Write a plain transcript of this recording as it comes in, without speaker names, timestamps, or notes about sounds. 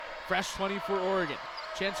fresh 20 for Oregon.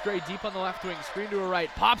 Chance Gray deep on the left wing, screen to her right,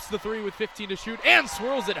 pops the three with 15 to shoot, and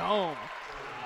swirls it home.